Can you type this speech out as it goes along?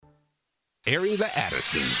Airing the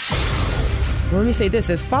Addisons. Let me say this,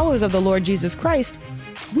 as followers of the Lord Jesus Christ,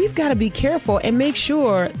 we've got to be careful and make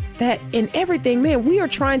sure that in everything, man, we are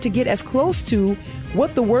trying to get as close to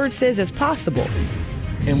what the word says as possible.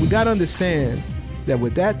 And we got to understand that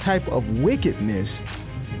with that type of wickedness,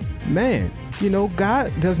 man,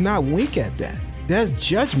 God does not wink at that. There's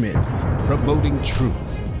judgment. Promoting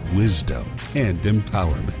truth, wisdom, and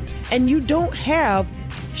empowerment. And you don't have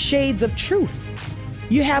shades of truth.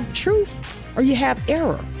 You have truth or you have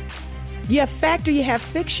error. You have fact or you have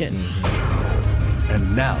fiction.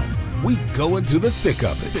 And now we go into the thick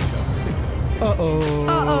of it.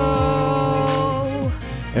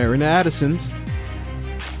 Airing the Addisons.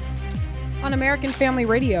 On American Family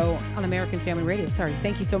Radio. Sorry.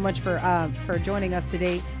 Thank you so much for joining us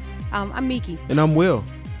today. I'm Miki. And I'm Will.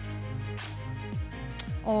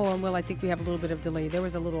 Oh, and Will, I think we have a little bit of delay. There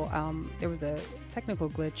was a technical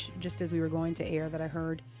glitch just as we were going to air that I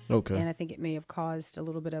heard. Okay. And I think it may have caused a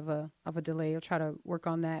little bit of a delay. I'll try to work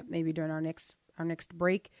on that maybe during our next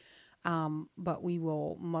break. But we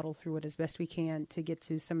will muddle through it as best we can to get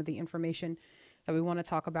to some of the information that we want to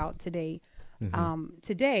talk about today.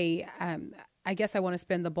 Today, I guess I want to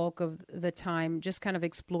spend the bulk of the time just kind of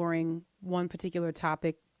exploring one particular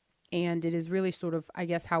topic. And it is really sort of, I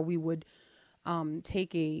guess, how we would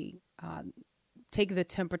take the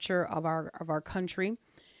temperature of our country.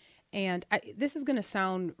 And this is going to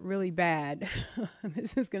sound really bad.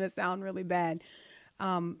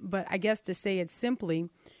 But I guess to say it simply,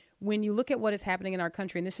 when you look at what is happening in our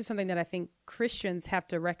country, and this is something that I think Christians have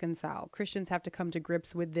to reconcile, Christians have to come to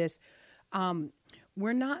grips with this.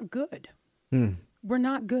 We're not good. We're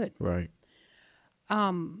not good. Right.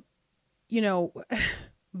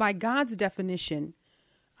 By God's definition,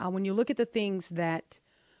 when you look at the things that,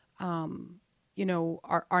 are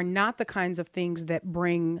not the kinds of things that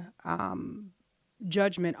bring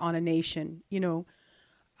judgment on a nation,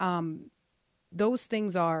 those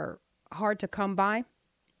things are hard to come by.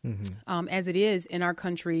 As it is in our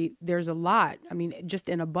country, there's a lot. I mean, just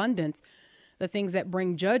in abundance, the things that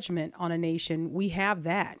bring judgment on a nation, we have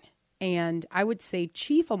that. And I would say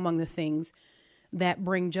chief among the things that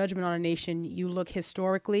bring judgment on a nation, you look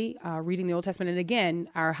historically, reading the Old Testament. And again,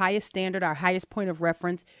 our highest standard, our highest point of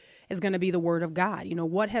reference is going to be the Word of God.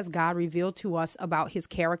 What has God revealed to us about his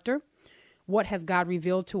character? What has God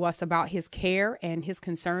revealed to us about his care and his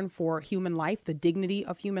concern for human life, the dignity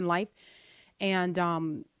of human life?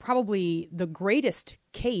 And probably the greatest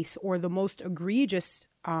case or the most egregious,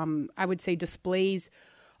 I would say, displays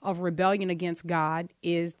of rebellion against God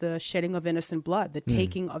is the shedding of innocent blood, the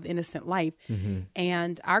taking of innocent life.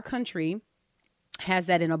 And our country has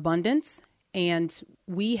that in abundance. And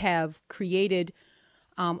we have created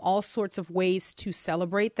all sorts of ways to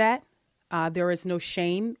celebrate that. There is no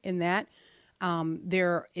shame in that.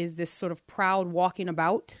 There is this sort of proud walking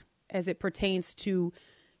about as it pertains to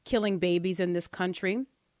killing babies in this country.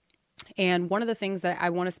 And one of the things that I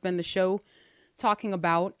want to spend the show talking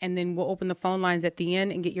about, and then we'll open the phone lines at the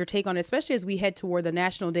end and get your take on it, especially as we head toward the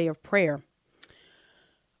National Day of Prayer.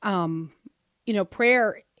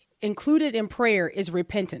 Prayer, included in prayer is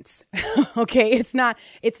repentance. Okay. It's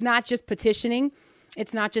not just petitioning.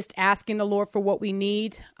 It's not just asking the Lord for what we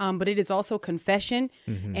need, but it is also confession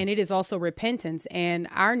and it is also repentance. And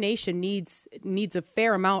our nation needs a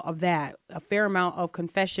fair amount of that, a fair amount of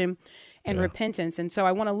confession and repentance. And so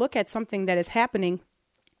I want to look at something that is happening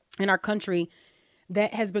in our country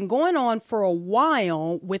that has been going on for a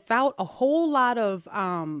while without a whole lot of,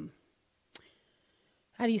 how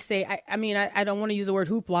do you say? I don't want to use the word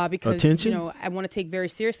hoopla because, attention? I want to take very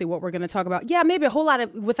seriously what we're going to talk about. Yeah, maybe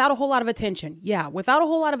without a whole lot of attention. Yeah, without a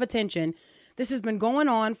whole lot of attention. This has been going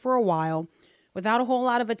on for a while without a whole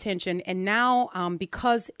lot of attention. And now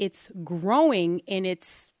because it's growing in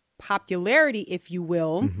its popularity, if you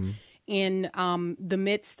will, in the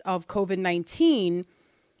midst of COVID-19,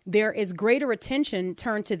 there is greater attention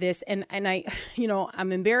turned to this. And I,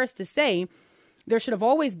 I'm embarrassed to say there should have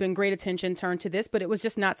always been great attention turned to this, but it was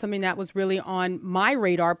just not something that was really on my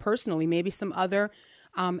radar personally. Maybe some other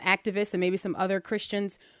activists and maybe some other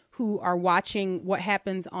Christians who are watching what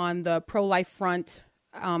happens on the pro-life front,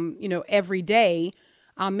 every day.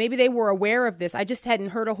 Maybe they were aware of this. I just hadn't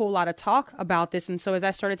heard a whole lot of talk about this. And so as I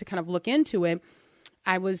started to kind of look into it,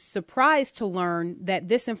 I was surprised to learn that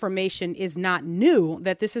this information is not new,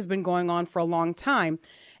 that this has been going on for a long time.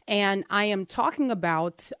 And I am talking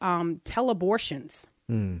about teleabortions.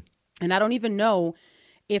 And I don't even know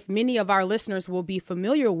if many of our listeners will be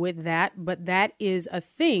familiar with that, but that is a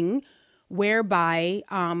thing whereby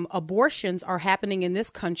abortions are happening in this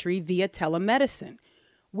country via telemedicine,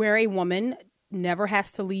 where a woman never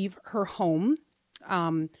has to leave her home,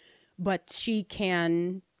 but she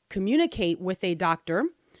can communicate with a doctor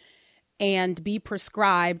and be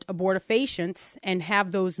prescribed abortifacients and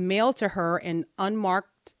have those mailed to her in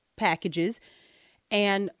unmarked packages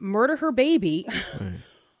and murder her baby.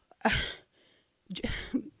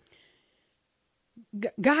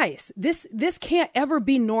 Guys, this can't ever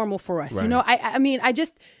be normal for us. Right. You know, I mean,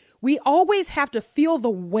 we always have to feel the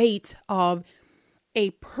weight of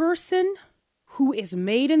a person who is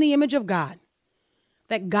made in the image of God,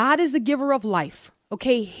 that God is the giver of life.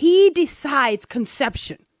 Okay. He decides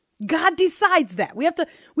conception. God decides that. We have to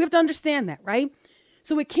understand that, right?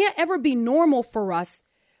 So it can't ever be normal for us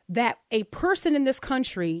that a person in this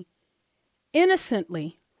country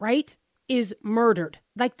innocently, right, is murdered.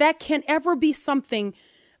 Like that can't ever be something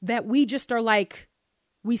that we just are like,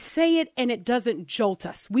 we say it and it doesn't jolt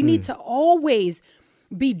us. We need to always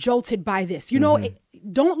be jolted by this. You know,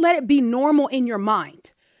 don't let it be normal in your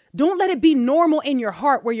mind. Don't let it be normal in your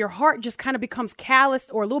heart, where your heart just kind of becomes calloused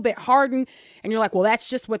or a little bit hardened. And you're like, well, that's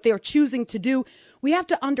just what they're choosing to do. We have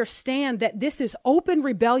to understand that this is open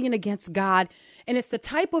rebellion against God. And it's the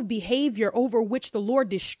type of behavior over which the Lord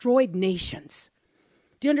destroyed nations.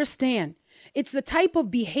 Do you understand? It's the type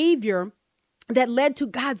of behavior that led to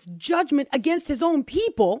God's judgment against his own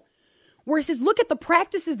people, where he says, look at the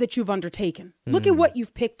practices that you've undertaken. Look at what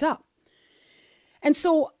you've picked up. And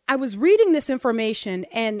so I was reading this information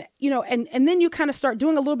and, you know, and then you kind of start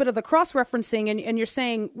doing a little bit of the cross-referencing and you're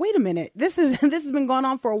saying, wait a minute, this has been going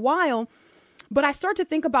on for a while. But I start to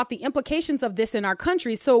think about the implications of this in our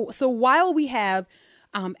country. So while we have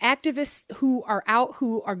activists who are out,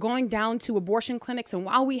 who are going down to abortion clinics, and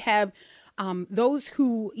while we have those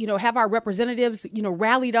who, you know, have our representatives, you know,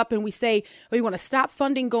 rallied up and we say, we want to stop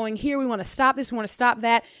funding going here. We want to stop this. We want to stop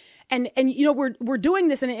that. And you know, we're doing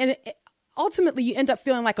this and ultimately you end up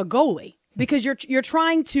feeling like a goalie because you're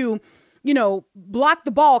trying to, you know, block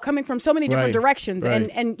the ball coming from so many different directions. Right.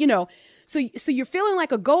 And, you know, so you're feeling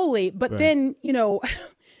like a goalie, but then, you know,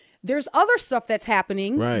 there's other stuff that's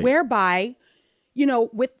happening whereby, you know,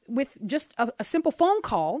 with just a simple phone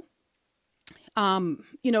call,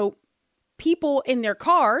 you know, people in their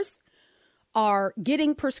cars are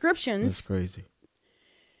getting prescriptions. That's crazy.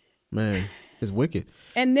 Man, it's wicked.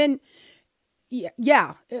 And then,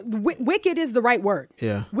 yeah, wicked is the right word.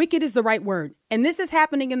 Yeah. Wicked is the right word. And this is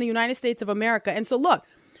happening in the United States of America. And so look,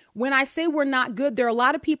 when I say we're not good, there are a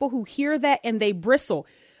lot of people who hear that and they bristle.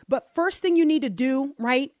 But first thing you need to do,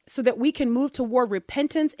 right, so that we can move toward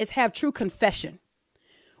repentance is have true confession.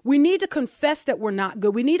 We need to confess that we're not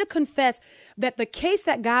good. We need to confess that the case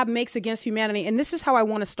that God makes against humanity, and this is how I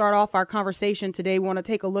want to start off our conversation today. We want to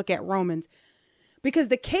take a look at Romans, because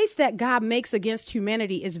the case that God makes against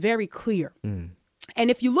humanity is very clear. And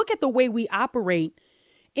if you look at the way we operate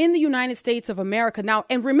in the United States of America now,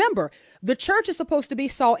 and remember, the church is supposed to be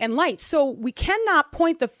salt and light. So we cannot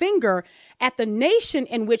point the finger at the nation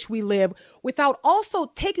in which we live without also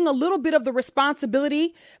taking a little bit of the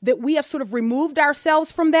responsibility that we have sort of removed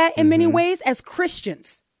ourselves from that in many ways as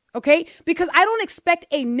Christians. Okay, because I don't expect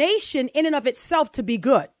a nation in and of itself to be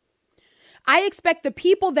good. I expect the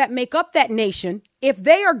people that make up that nation, if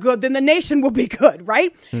they are good, then the nation will be good,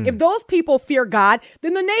 right? If those people fear God,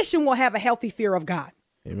 then the nation will have a healthy fear of God.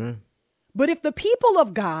 Amen. But if the people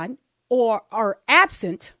of God are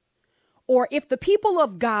absent, or if the people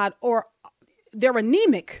of God they're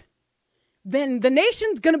anemic, then the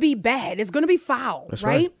nation's going to be bad. It's going to be foul. That's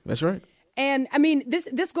right. That's right. And I mean,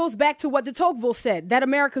 this goes back to what de Tocqueville said, that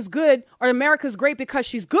America's good or America's great because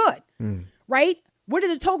she's good, right? What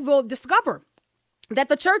did de Tocqueville discover? That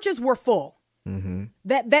the churches were full,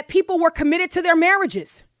 that people were committed to their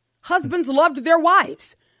marriages. Husbands loved their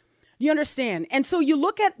wives. You understand? And so you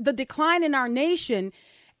look at the decline in our nation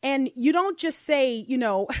and you don't just say, you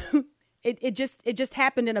know, it just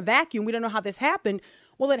happened in a vacuum. We don't know how this happened.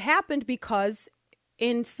 Well, it happened because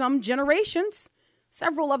in some generations,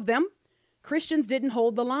 several of them, Christians didn't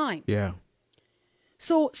hold the line. Yeah.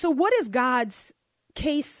 So what is God's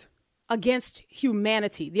case against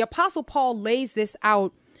humanity? The Apostle Paul lays this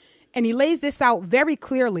out, and he lays this out very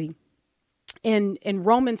clearly in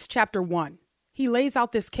Romans chapter 1. He lays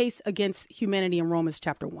out this case against humanity in Romans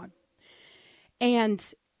chapter 1.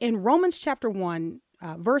 And in Romans chapter 1,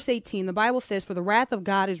 verse 18, the Bible says, "For the wrath of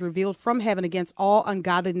God is revealed from heaven against all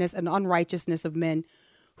ungodliness and unrighteousness of men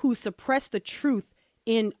who suppress the truth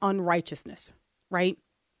in unrighteousness," right?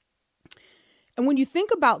 And when you think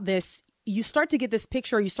about this, you start to get this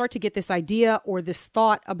picture, you start to get this idea or this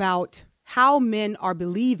thought about how men are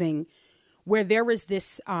believing, where there is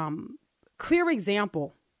this clear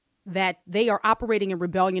example that they are operating in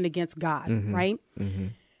rebellion against God, right?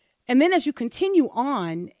 And then as you continue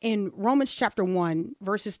on in Romans chapter 1,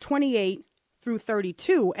 verses 28 through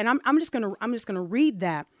 32, and I'm just gonna read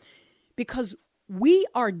that because we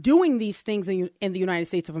are doing these things in the United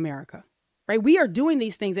States of America, right? We are doing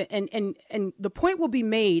these things, and the point will be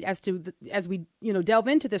made as we delve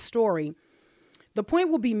into this story. The point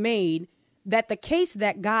will be made that the case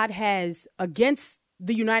that God has against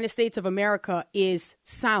the United States of America is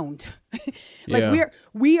sound.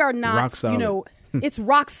 We are not, it's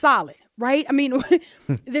rock solid, right? I mean,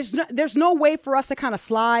 there's no way for us to kind of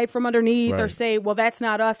slide from underneath or say, well, that's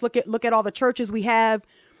not us. Look at all the churches we have,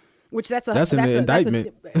 which that's an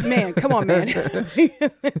indictment. Man, come on, man. You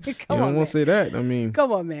don't want to say that. I mean,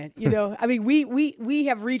 come on, man. I mean, we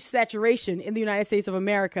have reached saturation in the United States of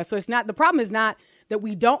America. So the problem is not that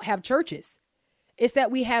we don't have churches. It's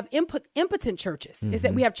that we have impotent churches. Mm-hmm. It's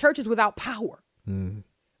that we have churches without power. Mm.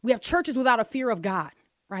 We have churches without a fear of God,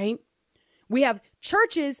 right? We have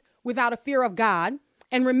churches without a fear of God.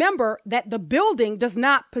 And remember that the building does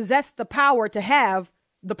not possess the power to have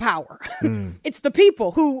the power. Mm. It's the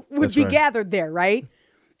people who would be gathered there, right?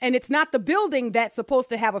 And it's not the building that's supposed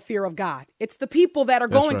to have a fear of God. It's the people that are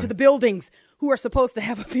going to the buildings who are supposed to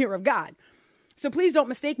have a fear of God. So please don't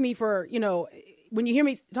mistake me for, when you hear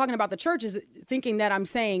me talking about the churches, thinking that I'm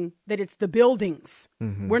saying that it's the buildings.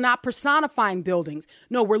 Mm-hmm. We're not personifying buildings.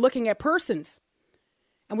 No, we're looking at persons.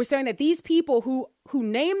 And we're saying that these people who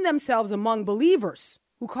name themselves among believers,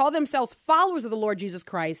 who call themselves followers of the Lord Jesus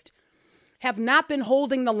Christ, have not been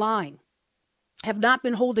holding the line.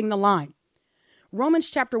 Romans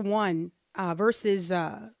chapter 1, verses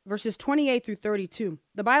 28 through 32.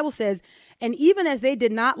 The Bible says, and even as they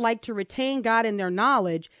did not like to retain God in their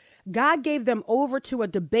knowledge, God gave them over to a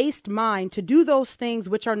debased mind to do those things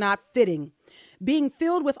which are not fitting, being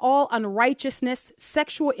filled with all unrighteousness,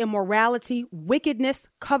 sexual immorality, wickedness,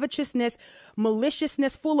 covetousness,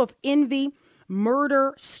 maliciousness, full of envy,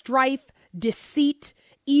 murder, strife, deceit,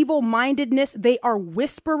 evil-mindedness. They are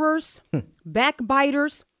whisperers,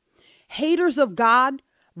 backbiters, haters of God,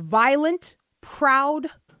 violent, proud,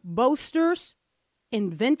 boasters,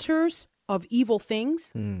 inventors of evil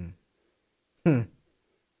things.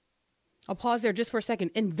 I'll pause there just for a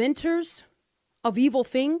second. Inventors of evil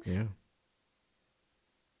things. Yeah.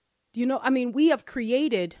 We have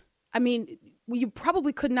created, you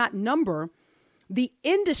probably could not number the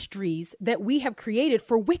industries that we have created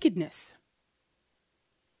for wickedness.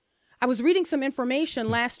 I was reading some information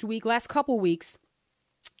last couple weeks,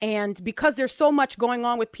 and because there's so much going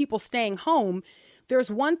on with people staying home, there's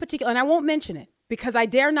one particular, and I won't mention it because I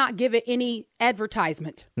dare not give it any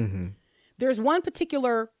advertisement. Mm-hmm. There's one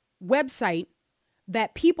particular website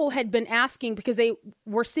that people had been asking because they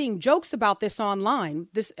were seeing jokes about this online,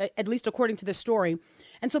 this at least according to this story.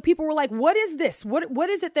 And so people were like, what is this? What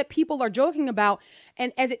is it that people are joking about?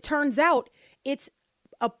 And as it turns out, it's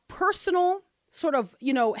a personal sort of,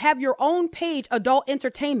 have your own page, adult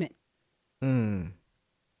entertainment.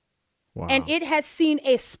 Wow. And it has seen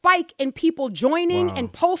a spike in people joining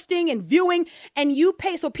and posting and viewing, and you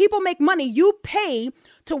pay. So people make money. You pay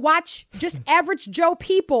to watch just average Joe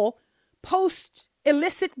people post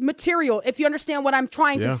illicit material, if you understand what I'm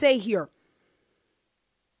trying to say here.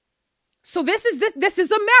 So this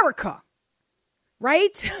is America,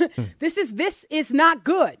 right? This is not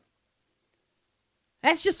good.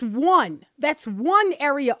 That's just one. That's one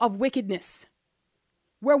area of wickedness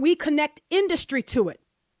where we connect industry to it.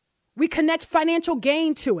 We connect financial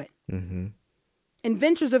gain to it. Mm-hmm.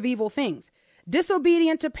 Inventors of evil things.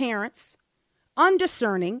 Disobedient to parents,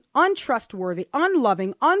 undiscerning, untrustworthy,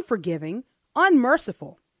 unloving, unforgiving,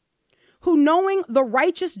 unmerciful, who knowing the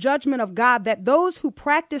righteous judgment of God that those who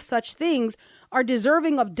practice such things are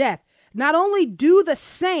deserving of death, not only do the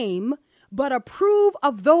same, but approve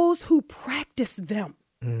of those who practice them.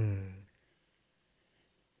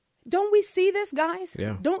 Don't we see this, guys?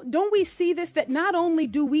 Yeah. Don't we see this, that not only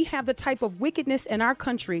do we have the type of wickedness in our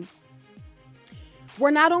country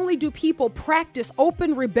where not only do people practice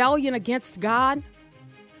open rebellion against God,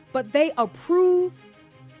 but they approve,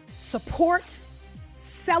 support,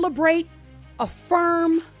 celebrate,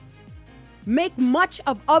 affirm, make much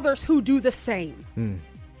of others who do the same.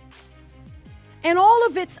 And all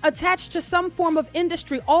of it's attached to some form of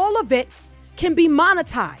industry. All of it can be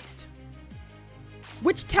monetized,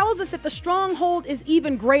 which tells us that the stronghold is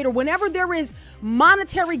even greater. Whenever there is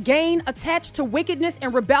monetary gain attached to wickedness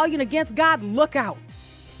and rebellion against God, look out.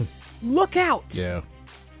 Look out. Yeah.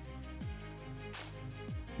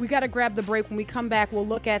 We got to grab the break. When we come back, we'll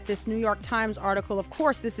look at this New York Times article. Of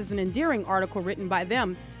course, this is an endearing article written by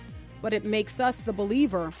them, but it makes us, the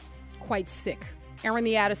believer, quite sick. Aaron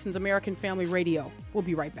the Addison's American Family Radio. We'll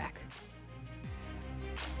be right back.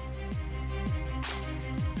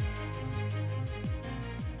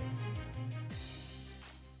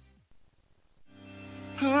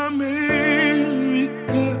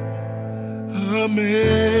 America,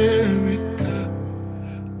 America,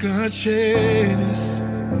 God shed His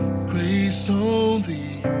grace on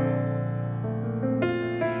thee.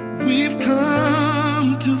 We've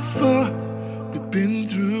come too far, we've been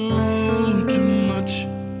through too much.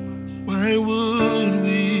 Why would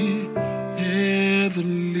we ever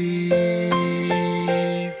leave?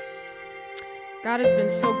 God has been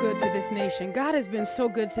so good to this nation. God has been so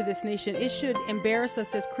good to this nation. It should embarrass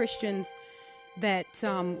us as Christians that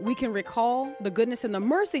we can recall the goodness and the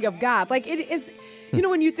mercy of God. Like it is, you know,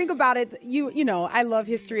 when you think about it, you know, I love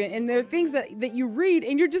history, and there are things that you read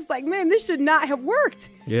and you're just like, man, this should not have worked.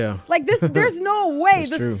 Yeah. Like this, there's no way.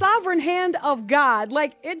 The true. sovereign hand of God,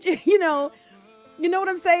 like it, you know what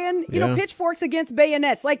I'm saying? You know, pitchforks against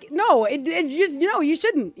bayonets. Like, no, it just, you know, you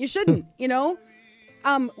shouldn't, you know,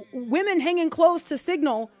 women hanging clothes to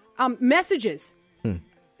signal messages.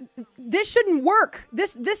 This shouldn't work.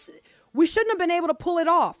 We shouldn't have been able to pull it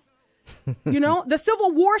off. You know, the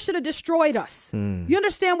Civil War should have destroyed us. You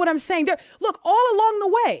understand what I'm saying? Look, all along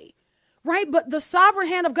the way, right? But the sovereign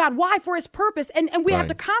hand of God, why? For His purpose. And we have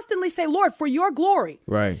to constantly say, Lord, for your glory.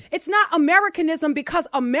 Right. It's not Americanism, because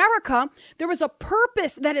America, there is a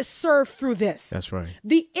purpose that is served through this. That's right.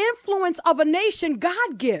 The influence of a nation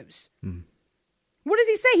God gives. What does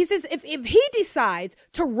He say? He says, if He decides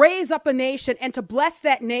to raise up a nation and to bless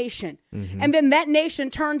that nation, and then that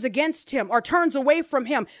nation turns against Him or turns away from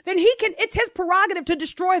Him, then it's His prerogative to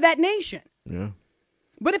destroy that nation. Yeah.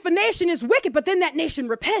 But if a nation is wicked, but then that nation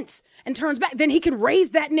repents and turns back, then He can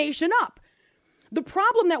raise that nation up. The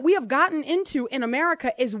problem that we have gotten into in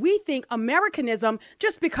America is we think Americanism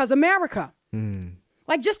just because America.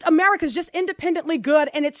 Like just America's just independently good,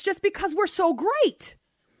 and it's just because we're so great.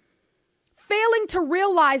 Failing to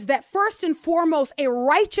realize that first and foremost, a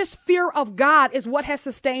righteous fear of God is what has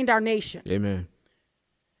sustained our nation. Amen.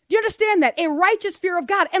 Do you understand that? A righteous fear of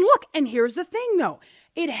God. And look, and here's the thing though.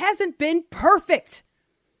 It hasn't been perfect.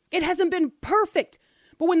 It hasn't been perfect.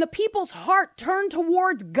 But when the people's heart turned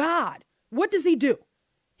towards God, what does He do?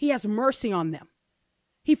 He has mercy on them.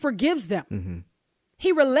 He forgives them.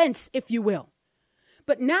 He relents, if you will.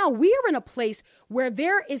 But now we are in a place where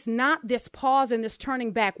there is not this pause and this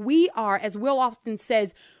turning back. We are, as Will often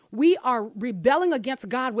says, we are rebelling against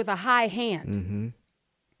God with a high hand.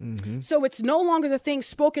 So it's no longer the thing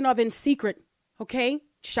spoken of in secret. Okay.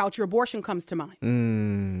 Shout your abortion comes to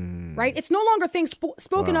mind. Right. It's no longer things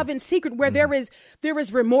spoken of in secret where there is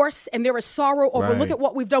remorse and there is sorrow over look at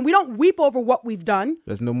what we've done. We don't weep over what we've done.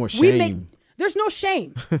 There's no more shame. There's no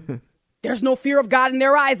shame. There's no fear of God in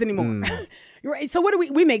their eyes anymore. Right? So what do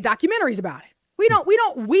we make documentaries about it? We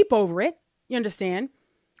don't weep over it. You understand?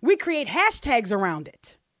 We create hashtags around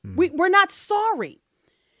it. We're not sorry.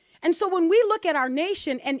 And so when we look at our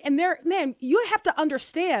nation and there, man, you have to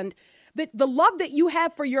understand that the love that you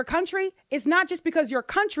have for your country is not just because your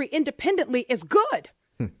country independently is good.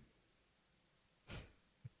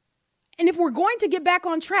 And if we're going to get back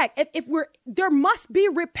on track, there must be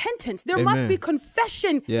repentance. There must be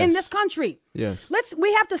confession in this country. Yes.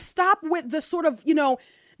 We have to stop with the sort of,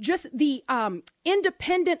 just the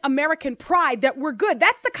independent American pride that we're good.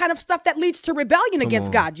 That's the kind of stuff that leads to rebellion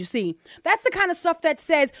against God, you see. That's the kind of stuff that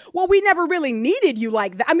says, well, we never really needed you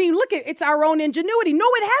like that. I mean, look, it's our own ingenuity. No,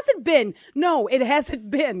 it hasn't been. No, it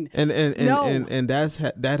hasn't been. And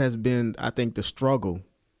that has been, I think, the struggle,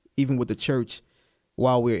 even with the church,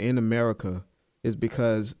 while we're in America, is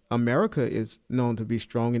because America is known to be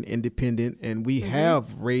strong and independent, and we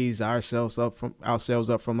have raised ourselves up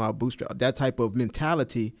from our bootstrap, that type of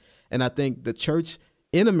mentality. And I think the church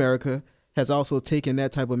in America has also taken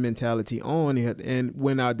that type of mentality on, and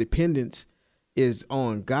when our dependence is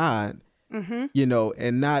on God,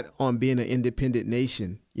 and not on being an independent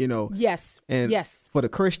nation, Yes. And for the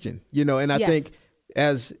Christian, and I think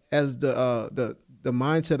as the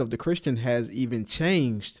mindset of the Christian has even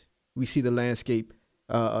changed, we see the landscape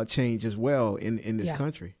change as well in this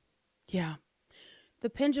country. Yeah. The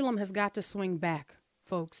pendulum has got to swing back,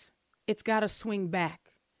 folks. It's got to swing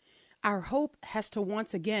back. Our hope has to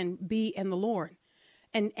once again be in the Lord,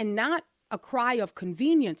 and not a cry of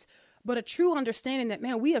convenience, but a true understanding that,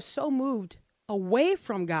 man, we have so moved away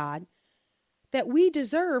from God that we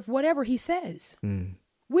deserve whatever He says.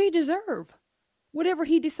 We deserve whatever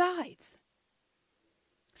He decides.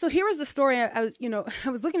 So here is the story. I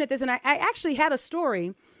was looking at this, and I actually had a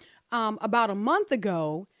story about a month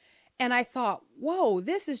ago, and I thought, whoa,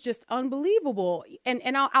 this is just unbelievable.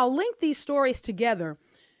 And I'll link these stories together.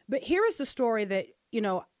 But here is the story that,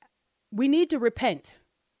 we need to repent.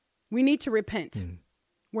 We need to repent.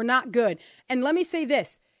 We're not good. And let me say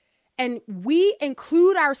this. And we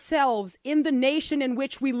include ourselves in the nation in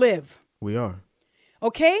which we live. We are.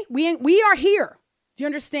 Okay? We are here. Do you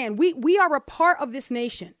understand? We are a part of this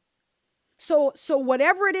nation. So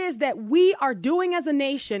whatever it is that we are doing as a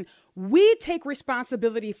nation, we take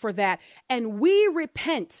responsibility for that, and we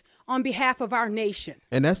repent on behalf of our nation.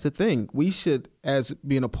 And that's the thing. We should, as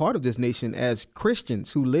being a part of this nation, as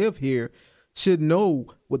Christians who live here, should know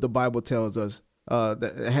what the Bible tells us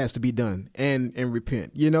that has to be done and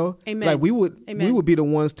repent. You know, Amen. Like we would Amen. be the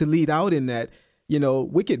ones to lead out in that. You know,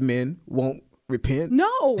 wicked men won't repent.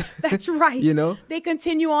 No, that's right. You know, they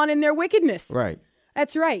continue on in their wickedness. right?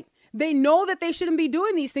 That's right. They know that they shouldn't be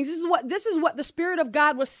doing these things. This is what the Spirit of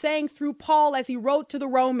God was saying through Paul as he wrote to the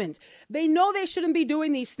Romans. They know they shouldn't be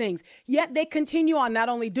doing these things, yet they continue on not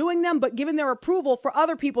only doing them, but giving their approval for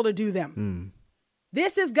other people to do them.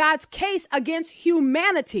 This is God's case against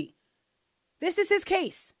humanity. This is his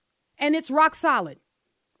case, and it's rock solid.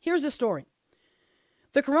 Here's the story.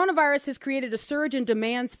 The coronavirus has created a surge in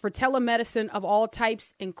demands for telemedicine of all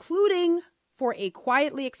types, including for a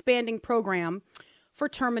quietly expanding program for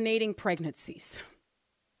terminating pregnancies.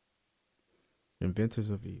 Inventors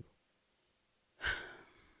of evil.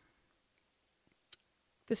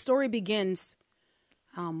 The story begins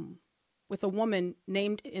with a woman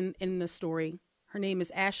named in the story. Her name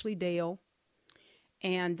is Ashley Dale.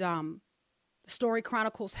 And the story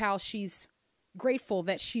chronicles how she's grateful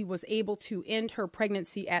that she was able to end her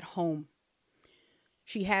pregnancy at home.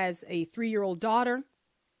 She has a 3-year-old daughter,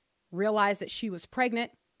 realized that she was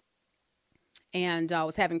pregnant, and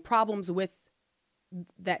was having problems with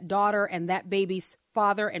that daughter and that baby's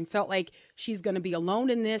father, and felt like she's going to be alone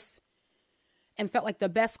in this, and felt like the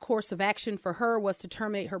best course of action for her was to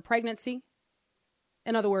terminate her pregnancy.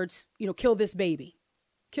 In other words, kill this baby.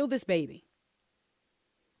 Kill this baby.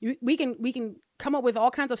 We can come up with all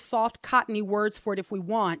kinds of soft, cottony words for it if we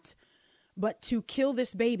want, but to kill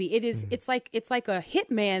this baby, it's like a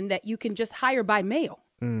hitman that you can just hire by mail.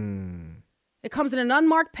 It comes in an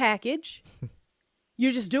unmarked package.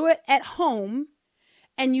 You just do it at home,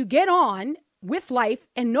 and you get on with life,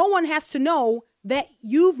 and no one has to know that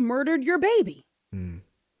you've murdered your baby. And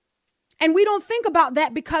we don't think about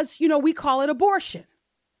that because, we call it abortion,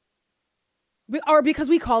 or because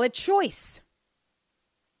we call it choice.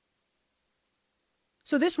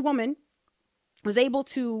 So this woman was able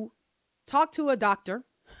to talk to a doctor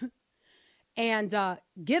and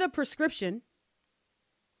get a prescription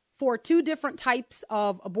for 2 different types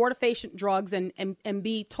of abortifacient drugs and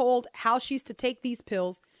be told how she's to take these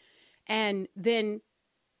pills. And then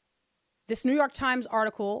this New York Times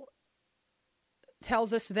article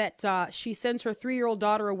tells us that she sends her 3-year-old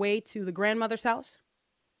daughter away to the grandmother's house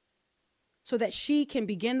so that she can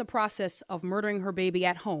begin the process of murdering her baby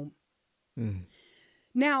at home.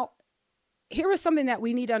 Now, here is something that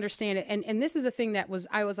we need to understand, and this is a thing that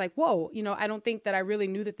I was like, whoa, I don't think that I really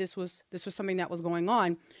knew that this was something that was going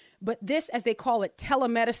on. But this, as they call it,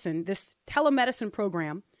 telemedicine, this telemedicine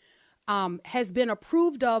program has been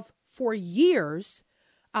approved of for years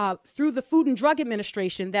through the Food and Drug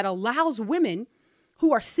Administration, that allows women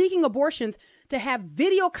who are seeking abortions to have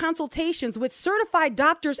video consultations with certified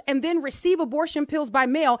doctors and then receive abortion pills by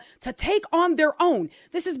mail to take on their own.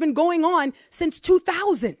 This has been going on since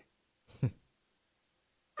 2000.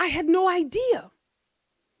 I had no idea.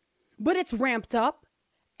 But it's ramped up,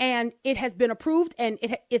 and it has been approved, and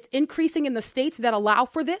it's increasing in the states that allow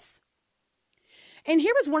for this. And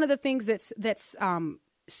here is one of the things that's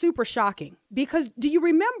super shocking, because do you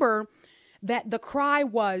remember that the cry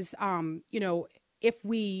was, if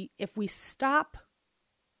we stop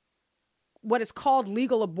what is called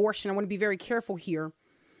legal abortion, I want to be very careful here,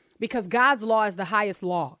 because God's law is the highest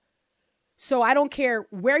law. So I don't care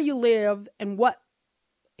where you live and what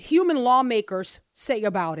human lawmakers say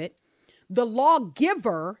about it. The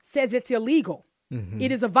lawgiver says it's illegal.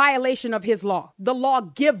 It is a violation of his law. The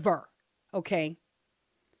lawgiver. Okay.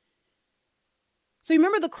 So you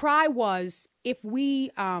remember the cry was, if we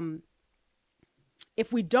don't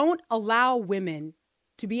allow women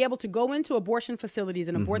to be able to go into abortion facilities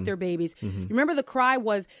and abort their babies, you remember the cry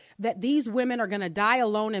was that these women are going to die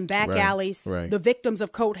alone in back alleys, the victims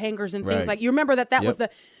of coat hangers and things like. You remember that was the.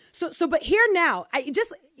 So, but here now, I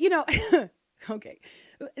just, okay.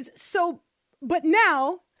 So, but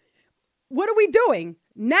now, what are we doing?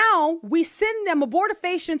 Now we send them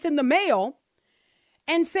abortifacients in the mail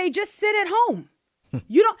and say, just sit at home.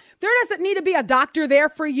 There doesn't need to be a doctor there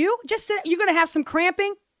for you. Just sit. You're going to have some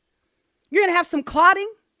cramping. You're going to have some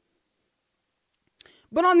clotting.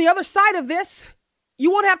 But on the other side of this,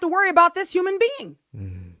 you won't have to worry about this human being.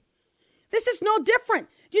 This is no different.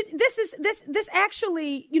 This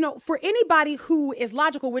actually, for anybody who is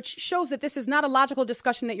logical, which shows that this is not a logical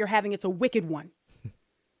discussion that you're having, it's a wicked one.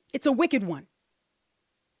 It's a wicked one.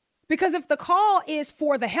 Because if the call is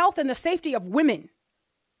for the health and the safety of women,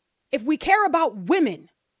 if we care about women,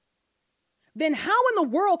 then how in the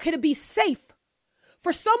world can it be safe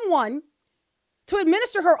for someone to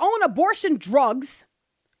administer her own abortion drugs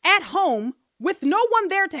at home with no one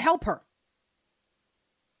there to help her?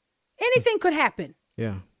 Anything could happen.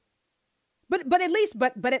 Yeah. But at least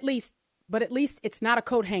it's not a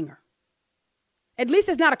coat hanger. At least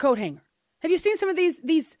it's not a coat hanger. Have you seen some of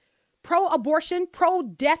these pro-abortion,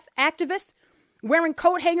 pro-death activists wearing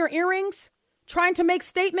coat hanger earrings, trying to make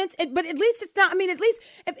statements? But at least it's not. I mean, at least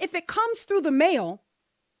if it comes through the mail,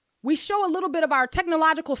 we show a little bit of our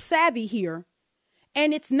technological savvy here,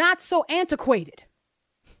 and it's not so antiquated.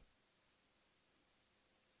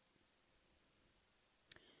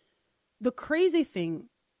 The crazy thing,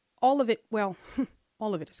 all of it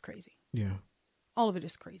is crazy. Yeah. All of it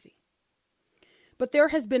is crazy. But there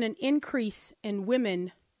has been an increase in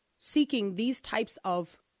women seeking these types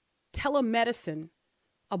of telemedicine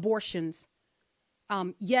abortions,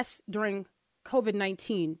 yes, during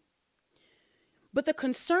COVID-19. But the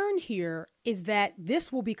concern here is that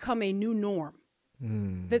this will become a new norm,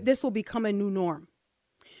 that this will become a new norm.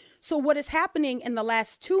 So what is happening in the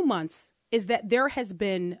last 2 months is that there has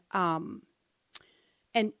been an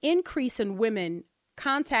increase in women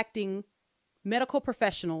contacting medical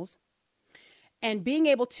professionals and being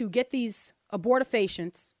able to get these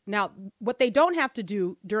abortifacients. Now, what they don't have to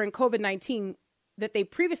do during COVID-19 that they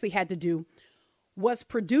previously had to do was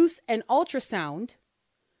produce an ultrasound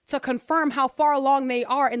to confirm how far along they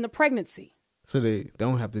are in the pregnancy. So they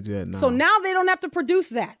don't have to do that now. So now they don't have to produce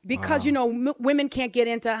that because, women can't get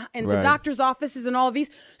into Right. doctor's offices and all of these.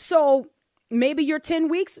 So maybe you're 10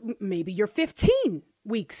 weeks, maybe you're 15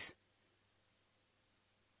 weeks.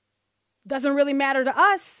 Doesn't really matter to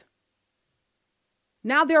us.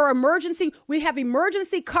 Now we have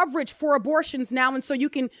emergency coverage for abortions now. And so you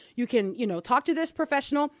can, talk to this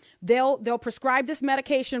professional. They'll prescribe this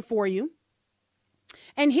medication for you.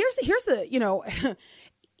 And here's the,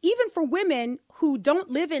 even for women who don't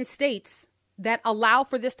live in states that allow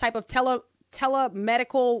for this type of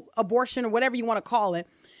telemedical abortion or whatever you want to call it,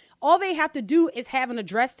 all they have to do is have an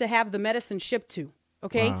address to have the medicine shipped to.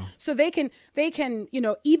 Okay. Wow. So they can,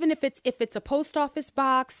 even if it's a post office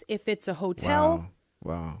box, if it's a hotel,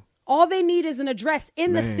 wow. All they need is an address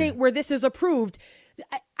in the state where this is approved.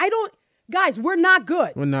 Guys, we're not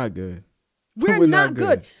good. We're not good. We're not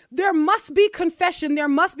good. There must be confession. There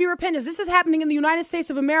must be repentance. This is happening in the United States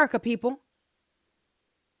of America, people.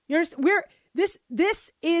 You understand?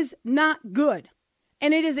 This is not good.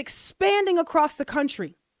 And it is expanding across the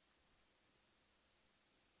country.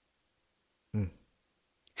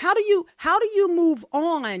 How do you move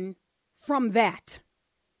on from that?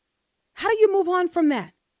 How do you move on from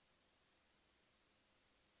that?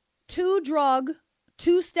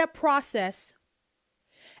 2-step process.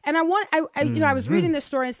 And I was reading this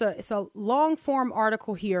story. It's a long form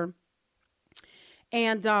article here.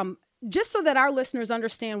 And just so that our listeners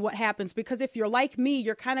understand what happens, because if you're like me,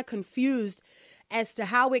 you're kind of confused as to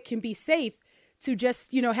how it can be safe to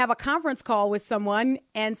just, have a conference call with someone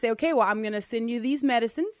and say, okay, well, I'm going to send you these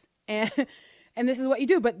medicines and this is what you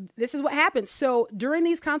do. But this is what happens. So during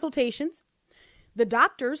these consultations, the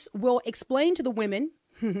doctors will explain to the women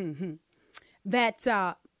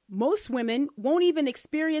that most women won't even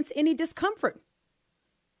experience any discomfort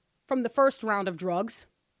from the first round of drugs.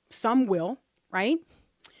 Some will, right?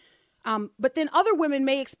 But then other women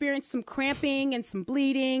may experience some cramping and some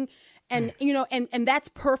bleeding and, and that's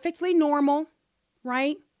perfectly normal.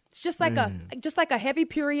 Right? It's just like a heavy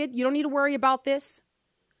period. You don't need to worry about this.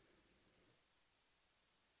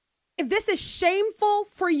 If this is shameful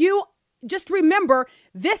for you, just remember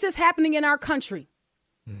this is happening in our country.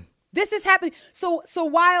 This is happening. So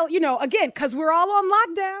while, again, because we're all on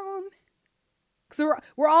lockdown. So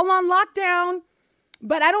we're all on lockdown.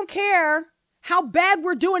 But I don't care how bad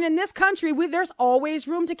we're doing in this country. There's always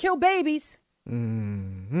room to kill babies.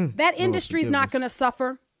 That industry's not going to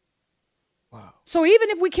suffer. Wow. So even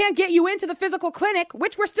if we can't get you into the physical clinic,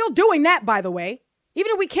 which we're still doing that, by the way,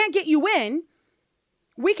 even if we can't get you in,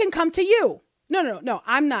 we can come to you. No,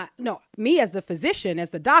 I'm not. No, me as the physician, as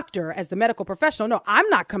the doctor, as the medical professional. No, I'm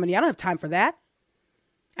not coming to you. I don't have time for that.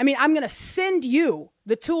 I mean, I'm going to send you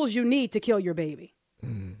the tools you need to kill your baby.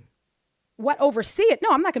 What, oversee it? No,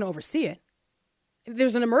 I'm not going to oversee it. If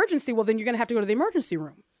there's an emergency, well, then you're going to have to go to the emergency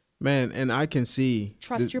room. Man, and I can see.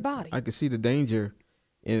 Trust your body. I can see the danger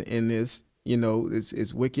in this.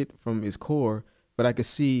 It's wicked from its core, but I could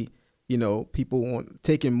see, people want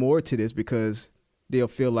taking more to this because they'll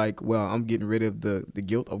feel like, well, I'm getting rid of the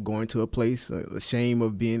guilt of going to a place, the shame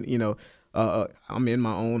of being, I'm in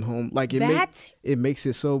my own home. Like it makes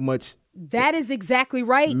it so much. That is exactly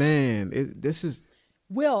right. Man, this is.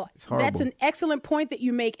 Will, that's an excellent point that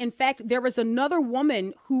you make. In fact, there was another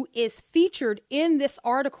woman who is featured in this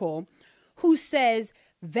article who says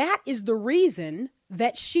that is the reason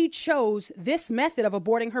that she chose this method of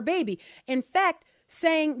aborting her baby. In fact,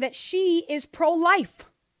 saying that she is pro-life.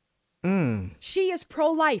 She is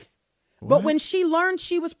pro-life. But when she learned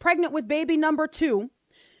she was pregnant with baby number 2,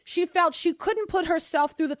 she felt she couldn't put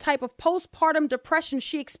herself through the type of postpartum depression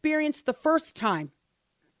she experienced the first time.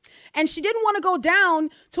 And she didn't want to go down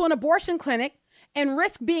to an abortion clinic and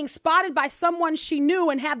risk being spotted by someone she knew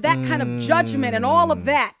and have that kind of judgment and all of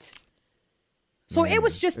that. So it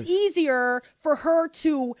was just easier for her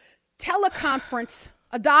to teleconference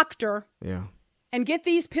a doctor and get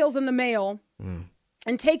these pills in the mail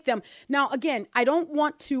and take them. Now, again, I don't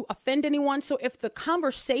want to offend anyone. So if the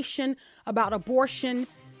conversation about abortion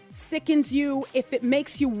sickens you, if it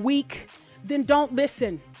makes you weak, then don't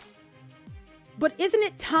listen. But isn't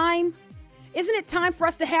it time for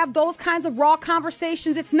us to have those kinds of raw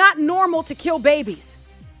conversations? It's not normal to kill babies.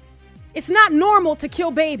 It's not normal to kill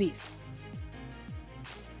babies.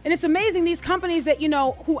 And it's amazing these companies that,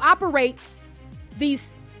 who operate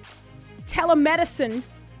these telemedicine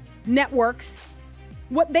networks,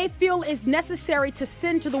 what they feel is necessary to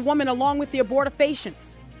send to the woman along with the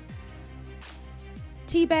abortifacients.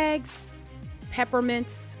 Tea bags,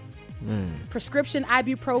 peppermints, prescription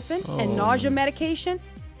ibuprofen and nausea medication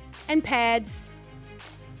and pads.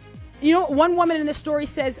 One woman in the story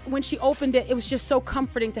says when she opened it, it was just so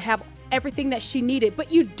comforting to have everything that she needed.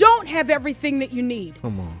 But you don't have everything that you need.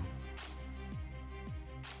 Come on.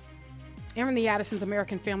 Aaron the Addison's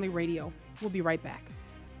American Family Radio. We'll be right back.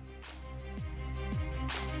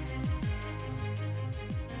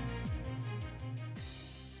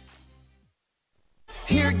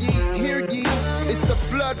 Hear ye, it's a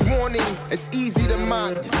flood warning. It's easy to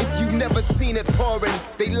mock if you've never seen it pouring.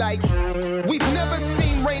 They like, we've never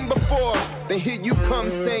seen rain before. Then here you come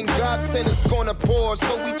saying God said it's gonna pour.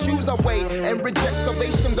 So we choose our way and reject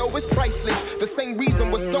salvation, though it's priceless. The same reason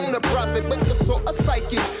was stoned a prophet, but the soul a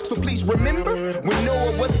psychic. So please remember when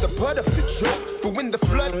Noah was the butt of the joke. But when the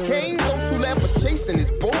flood came, those who laughed was chasing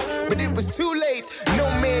his boat. But it was too late, no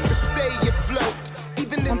man could stay afloat.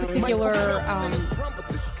 One particular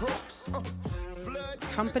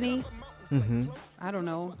company, I don't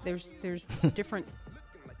know, there's different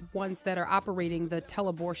ones that are operating the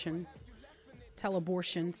teleabortions.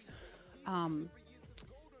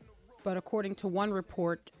 But according to one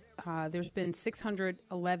report, there's been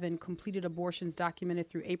 611 completed abortions documented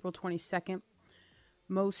through April 22nd.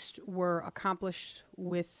 Most were accomplished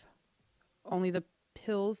with only the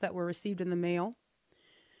pills that were received in the mail.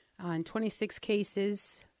 In 26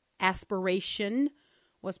 cases, aspiration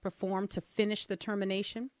was performed to finish the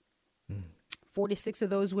termination. 46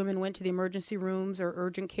 of those women went to the emergency rooms or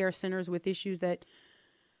urgent care centers with issues that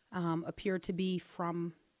appeared to be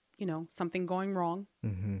from, something going wrong,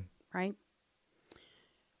 right?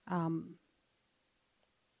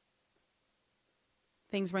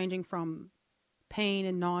 Things ranging from pain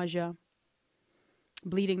and nausea,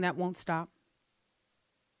 bleeding that won't stop.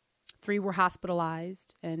 3 were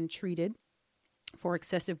hospitalized and treated for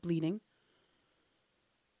excessive bleeding.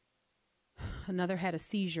 Another had a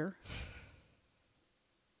seizure.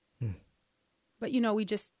 But we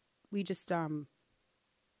just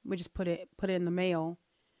put it in the mail.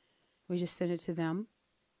 We just send it to them.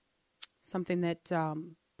 Something that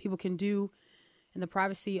people can do in the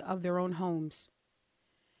privacy of their own homes.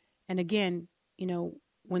 And again,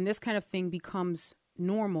 when this kind of thing becomes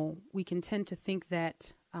normal, we can tend to think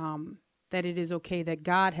that that it is okay, that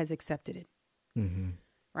God has accepted it,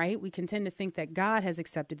 right? We can tend to think that God has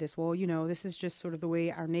accepted this. Well, this is just sort of the way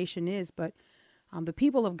our nation is, but the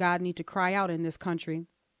people of God need to cry out in this country.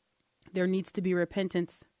 There needs to be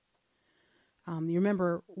repentance. You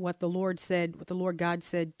remember what the Lord God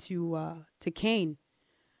said to Cain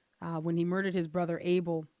when he murdered his brother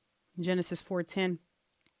Abel, in Genesis 4:10.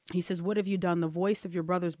 He says, "What have you done? The voice of your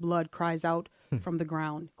brother's blood cries out from the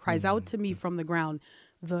ground, cries out to me from the ground."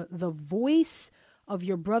 The voice of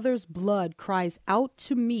your brother's blood cries out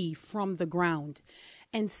to me from the ground.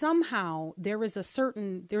 And somehow there's a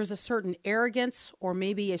certain arrogance or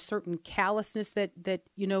maybe a certain callousness that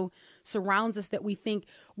surrounds us, that we think,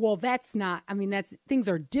 well, things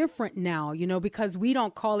are different now, because we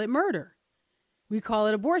don't call it murder. We call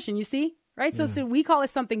it abortion, you see? Right? So we call it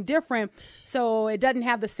something different. So it doesn't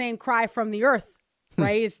have the same cry from the earth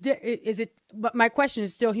right? Is it? But my question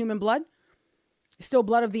is still human blood? It's still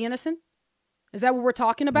blood of the innocent? Is that what we're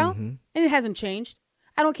talking about? And it hasn't changed.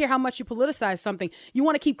 I don't care how much you politicize something. You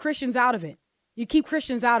want to keep Christians out of it. You keep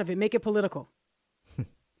Christians out of it. Make it political.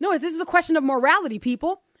 No, this is a question of morality,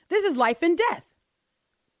 people. This is life and death.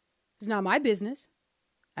 It's not my business.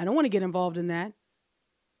 I don't want to get involved in that.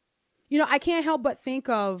 You know, I can't help but think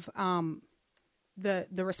of the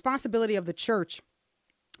responsibility of the church,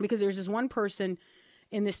 because there's this one person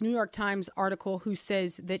in this New York Times article who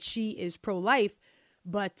says that she is pro-life,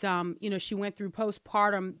 but, you know, she went through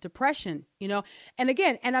postpartum depression, you know, and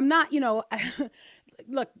again, and I'm not, you know,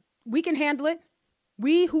 look, we can handle it.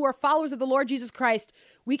 We who are followers of the Lord Jesus Christ,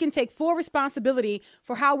 we can take full responsibility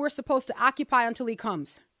for how we're supposed to occupy until he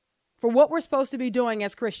comes, for what we're supposed to be doing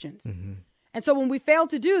as Christians. And so when we fail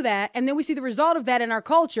to do that, and then we see the result of that in our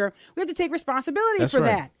culture, we have to take responsibility for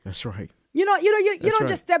that. That's right. You don't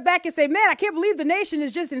just step back and say, man, I can't believe the nation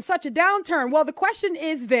is just in such a downturn. Well, the question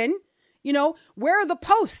is then, you know, where are the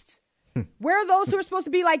posts? Where are those who are supposed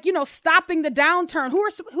to be like, you know, stopping the downturn? Who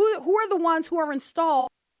are the ones who are installed?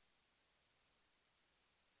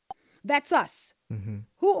 That's us.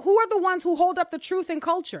 Who are the ones who hold up the truth in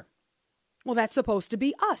culture? Well, that's supposed to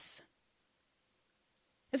be us.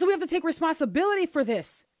 And so we have to take responsibility for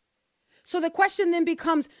this. So the question then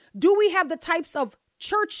becomes, do we have the types of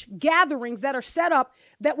church gatherings that are set up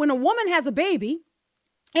that when a woman has a baby,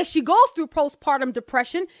 if she goes through postpartum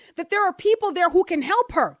depression, that there are people there who can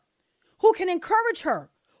help her, who can encourage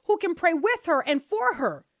her, who can pray with her and for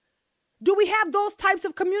her? Do we have those types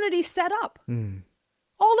of communities set up?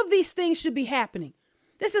 All of these things should be happening.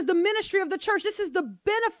 This is the ministry of the church. This is the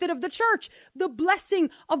benefit of the church, the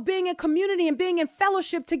blessing of being in community and being in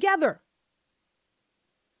fellowship together.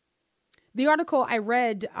 The article I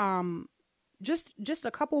read just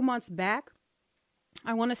a couple months back,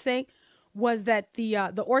 I want to say, was that the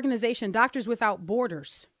organization Doctors Without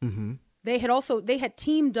Borders, they had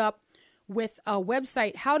teamed up with a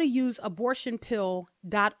website,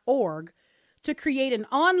 howtouseabortionpill.org, to create an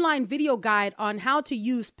online video guide on how to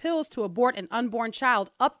use pills to abort an unborn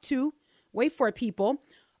child up to, wait for it, people,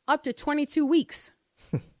 up to 22 weeks.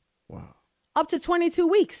 Wow. Up to 22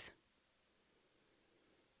 weeks.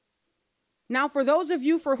 Now, for those of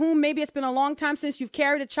you for whom maybe it's been a long time since you've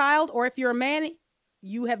carried a child, or if you're a man,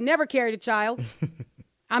 you have never carried a child.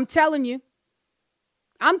 I'm telling you,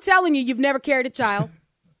 you've never carried a child.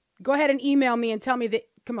 Go ahead and email me and tell me that,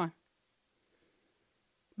 come on.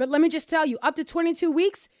 But let me just tell you, up to 22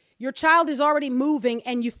 weeks, your child is already moving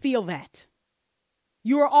and you feel that.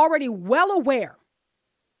 You are already well aware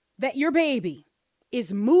that your baby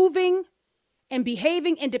is moving and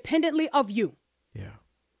behaving independently of you. Yeah.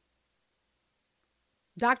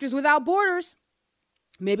 Doctors Without Borders,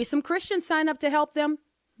 maybe some Christians sign up to help them.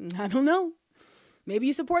 I don't know. Maybe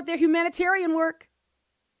you support their humanitarian work.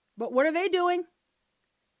 But what are they doing?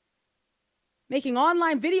 Making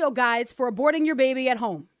online video guides for aborting your baby at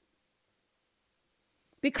home.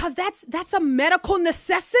 Because that's a medical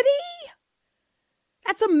necessity.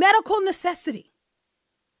 That's a medical necessity.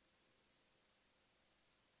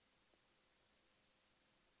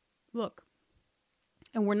 Look,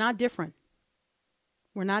 and we're not different.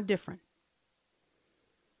 We're not different.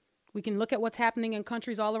 We can look at what's happening in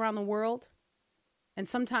countries all around the world. And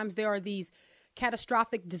sometimes there are these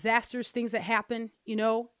catastrophic disasters, things that happen, you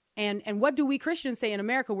know. And what do we Christians say in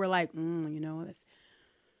America? We're like, you know, that's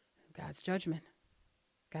God's judgment.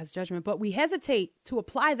 God's judgment. But we hesitate to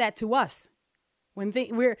apply that to us when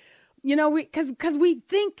we're, you know, because we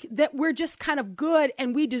think that we're just kind of good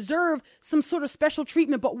and we deserve some sort of special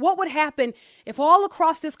treatment. But what would happen if all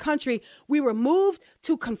across this country we were moved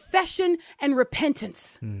to confession and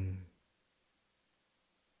repentance?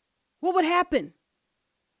 What would happen?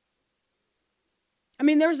 I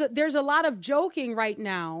mean, there's a lot of joking right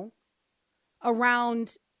now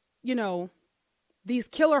around, you know, these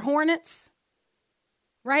killer hornets,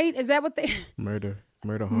 right? Is that what they murder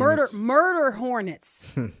hornets? Murder hornets.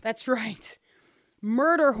 That's right.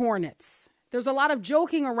 Murder hornets. There's a lot of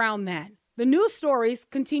joking around that. The news stories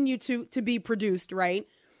continue to be produced, right?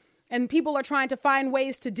 And people are trying to find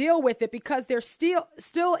ways to deal with it because they're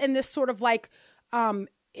still in this sort of like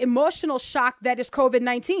emotional shock that is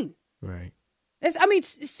COVID-19. Right. I mean,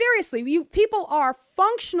 seriously, people are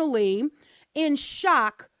functionally in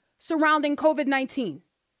shock surrounding COVID-19.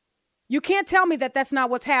 You can't tell me that that's not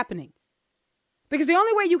what's happening. Because the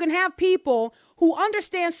only way you can have people who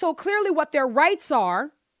understand so clearly what their rights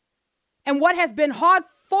are and what has been hard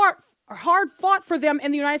fought for them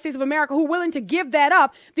in the United States of America, who are willing to give that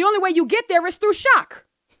up, the only way you get there is through shock.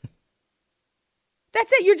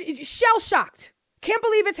 That's it. You're shell shocked. Can't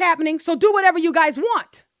believe it's happening, so do whatever you guys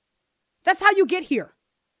want. That's how you get here.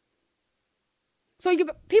 So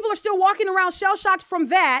people are still walking around shell-shocked from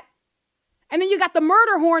that. And then you got the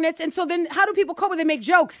murder hornets. And so then how do people cope with it? They make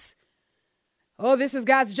jokes. Oh, this is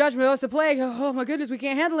God's judgment. Oh, it's a plague. Oh, my goodness, we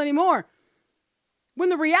can't handle it anymore. When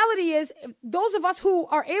the reality is, those of us who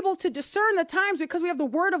are able to discern the times because we have the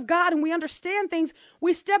word of God and we understand things,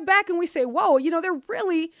 we step back and we say, whoa,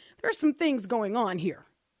 there's some things going on here.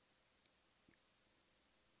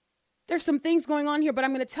 There's some things going on here, but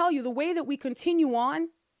I'm going to tell you, the way that we continue on,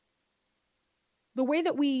 the way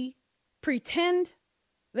that we pretend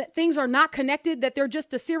that things are not connected, that they're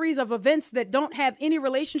just a series of events that don't have any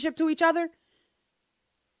relationship to each other,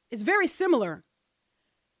 is very similar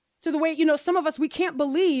to the way, some of us, we can't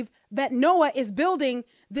believe that Noah is building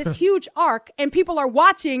this huge ark and people are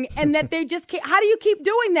watching and that they just can't. How do you keep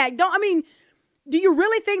doing that? Do you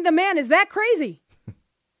really think the man is that crazy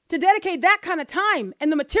to dedicate that kind of time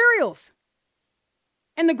and the materials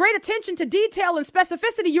and the great attention to detail and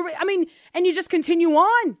specificity? And you just continue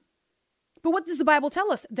on. But what does the Bible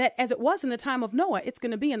tell us? That as it was in the time of Noah, it's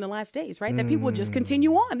going to be in the last days, right? That people will just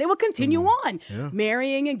continue on. They will continue on,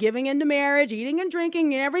 marrying and giving into marriage, eating and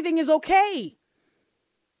drinking, and everything is okay.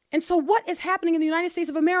 And so what is happening in the United States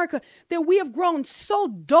of America, that we have grown so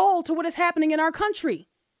dull to what is happening in our country?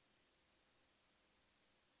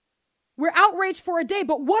 We're outraged for a day,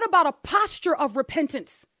 but what about a posture of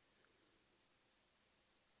repentance?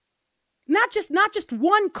 Not just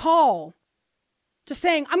one call to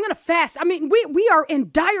saying, I'm going to fast. We are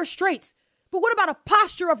in dire straits. But what about a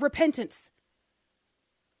posture of repentance?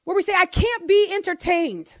 Where we say, I can't be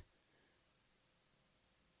entertained.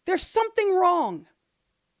 There's something wrong.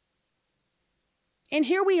 And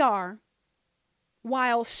here we are,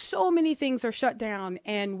 while so many things are shut down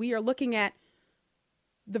and we are looking at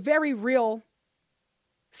the very real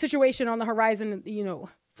situation on the horizon,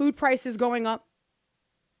 food prices going up.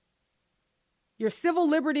 Your civil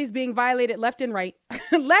liberties being violated left and right,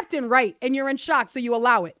 and you're in shock, so you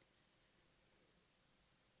allow it.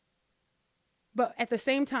 But at the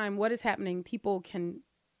same time, what is happening? People can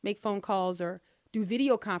make phone calls or do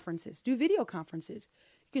video conferences. You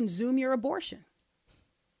can Zoom your abortion.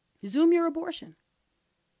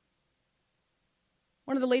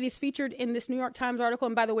 One of the ladies featured in this New York Times article,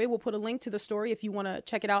 and by the way, we'll put a link to the story if you want to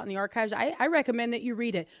check it out in the archives. I recommend that you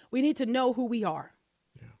read it. We need to know who we are.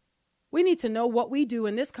 We need to know what we do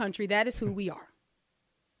in this country. That is who we are.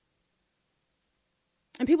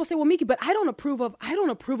 And people say, well, Miki, but I don't approve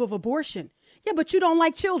of abortion. Yeah, but you don't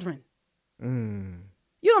like children. You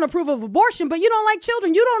don't approve of abortion, but you don't like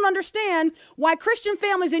children. You don't understand why Christian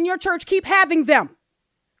families in your church keep having them.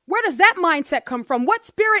 Where does that mindset come from? What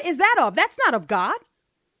spirit is that of? That's not of God.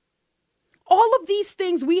 All of these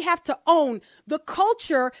things we have to own. The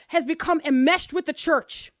culture has become enmeshed with the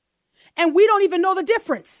church, and we don't even know the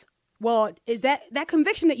difference. Well, is that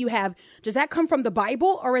conviction that you have, does that come from the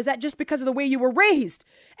Bible, or is that just because of the way you were raised?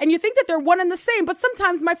 And you think that they're one and the same, but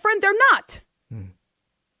sometimes, my friend, they're not.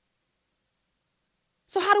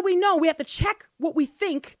 So how do we know? We have to check what we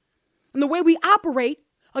think and the way we operate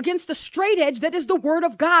against the straight edge that is the word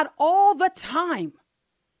of God all the time.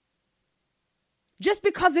 Just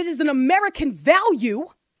because it is an American value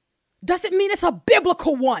doesn't mean it's a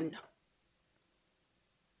biblical one.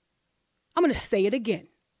 I'm going to say it again.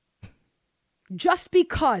 Just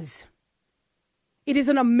because it is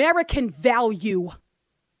an American value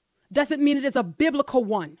doesn't mean it is a biblical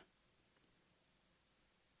one.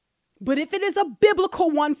 But if it is a biblical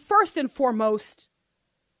one, first and foremost,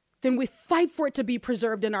 then we fight for it to be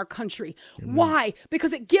preserved in our country. Amen. Why?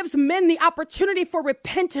 Because it gives men the opportunity for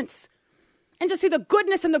repentance and to see the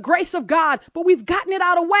goodness and the grace of God. But we've gotten it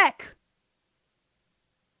out of whack.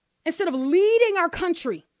 Instead of leading our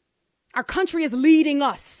country is leading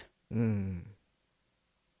us.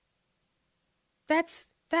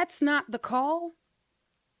 That's not the call.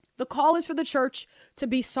 The call is for the church to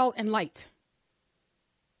be salt and light.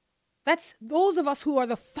 That's those of us who are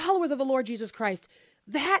the followers of the Lord Jesus Christ.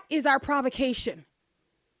 That is our provocation.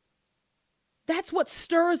 That's what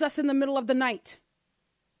stirs us in the middle of the night.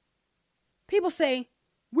 People say,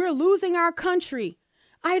 we're losing our country.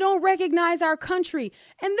 I don't recognize our country.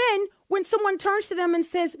 And then when someone turns to them and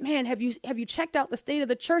says, man, have you checked out the state of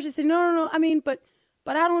the church? They say, no.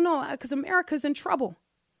 But I don't know, because America's in trouble.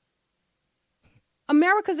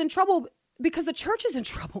 America's in trouble because the church is in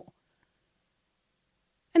trouble.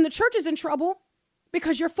 And the church is in trouble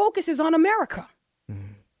because your focus is on America.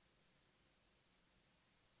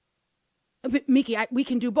 But Miki, we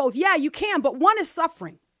can do both. Yeah, you can, but one is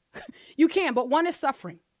suffering. You can, but one is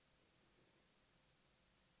suffering.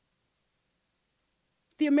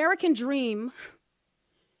 The American dream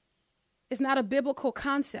is not a biblical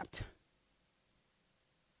concept.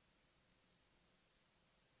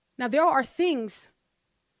 Now, there are things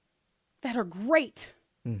that are great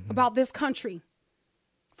about this country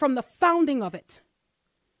from the founding of it.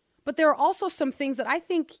 But there are also some things that I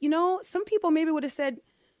think, some people maybe would have said,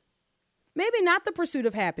 maybe not the pursuit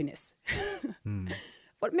of happiness,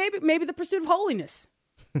 but maybe the pursuit of holiness.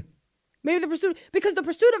 Because the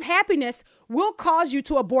pursuit of happiness will cause you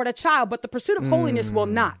to abort a child, but the pursuit of holiness will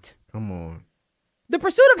not. Come on. The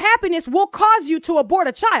pursuit of happiness will cause you to abort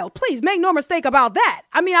a child. Please make no mistake about that.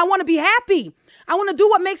 I mean, I want to be happy. I want to do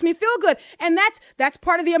what makes me feel good. And that's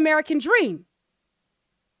part of the American dream.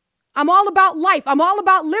 I'm all about life. I'm all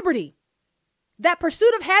about liberty. That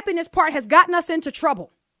pursuit of happiness part has gotten us into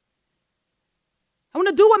trouble. I want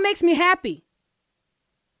to do what makes me happy.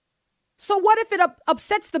 So what if it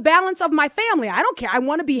upsets the balance of my family? I don't care. I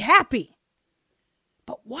want to be happy.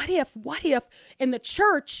 But what if in the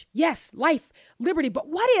church, yes, life, liberty, but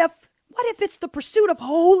what if it's the pursuit of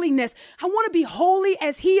holiness? I want to be holy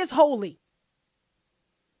as he is holy.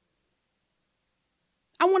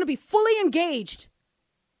 I want to be fully engaged.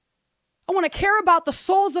 I want to care about the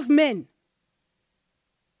souls of men.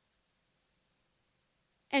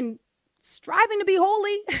 And striving to be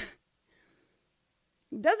holy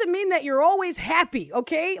doesn't mean that you're always happy,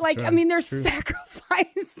 okay? There's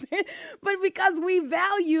sacrifice, but because we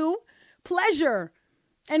value pleasure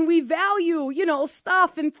and we value,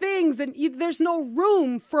 stuff and things, and there's no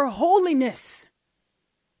room for holiness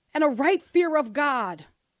and a right fear of God.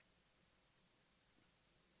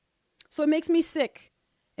 So it makes me sick.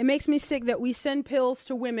 It makes me sick that we send pills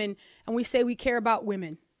to women and we say we care about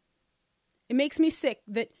women. It makes me sick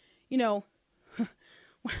that,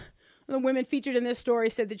 the women featured in this story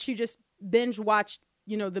said that she just binge watched,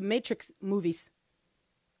 the Matrix movies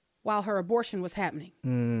while her abortion was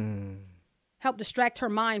happening. Helped distract her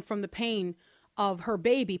mind from the pain of her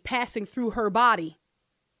baby passing through her body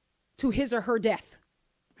to his or her death.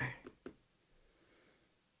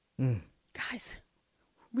 Guys,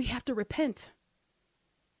 we have to repent.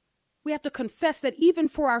 We have to confess that even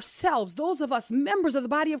for ourselves, those of us members of the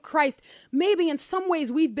body of Christ, maybe in some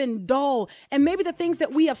ways we've been dull, and maybe the things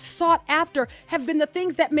that we have sought after have been the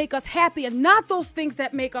things that make us happy and not those things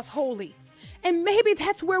that make us holy. And maybe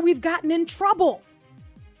that's where we've gotten in trouble.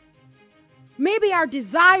 Maybe our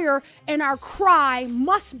desire and our cry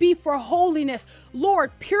must be for holiness.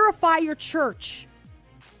 Lord, purify your church.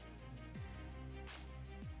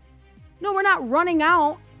 No, we're not running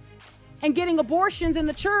out and getting abortions in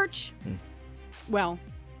the church. Well,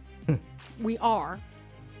 we are.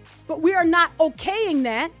 But we are not okaying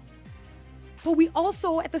that. But we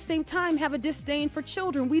also, at the same time, have a disdain for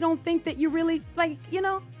children. We don't think that you really,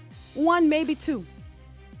 one, maybe two.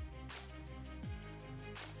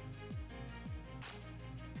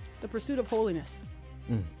 The pursuit of holiness.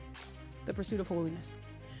 The pursuit of holiness.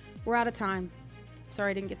 We're out of time.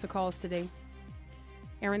 Sorry I didn't get to call us today.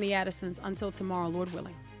 Aaron the Addisons, until tomorrow, Lord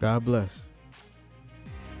willing. God bless.